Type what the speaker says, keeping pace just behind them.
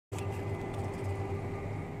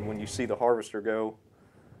When you see the harvester go,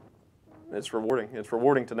 it's rewarding. It's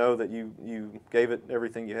rewarding to know that you gave it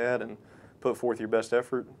everything you had and put forth your best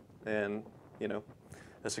effort, and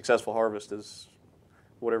a successful harvest is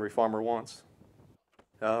what every farmer wants.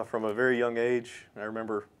 From a very young age, I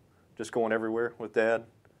remember just going everywhere with Dad,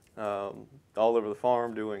 all over the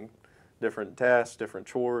farm, doing different tasks, different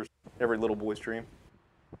chores, every little boy's dream.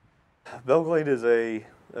 Belglade is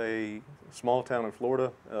a small town in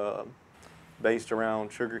Florida, based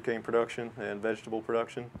around sugarcane production and vegetable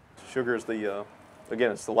production. Sugar is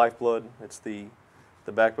again, it's the lifeblood, it's the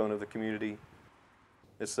backbone of the community.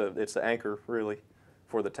 It's the anchor, really,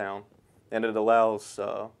 for the town, and it allows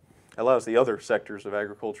the other sectors of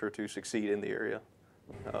agriculture to succeed in the area.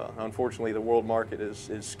 Unfortunately, the world market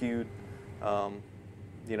is skewed.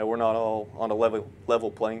 We're not all on a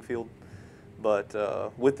level playing field,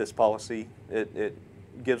 but with this policy, it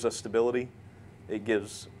gives us stability. It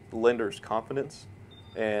gives lenders confidence,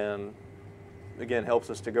 and again helps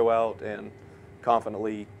us to go out and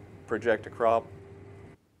confidently project a crop.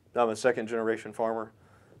 I'm a second generation farmer,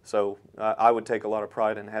 so I would take a lot of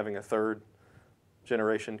pride in having a third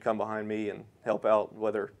generation come behind me and help out,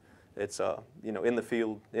 whether it's in the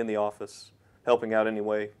field, in the office, helping out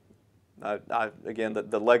anyway. Again,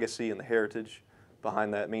 the legacy and the heritage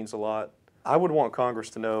behind that means a lot. I would want Congress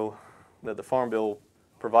to know that the Farm Bill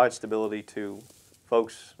provides stability to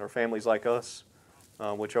folks or families like us,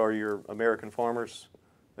 which are your American farmers,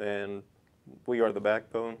 and we are the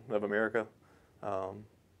backbone of America.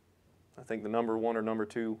 I think the #1 or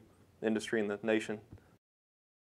 #2 industry in the nation.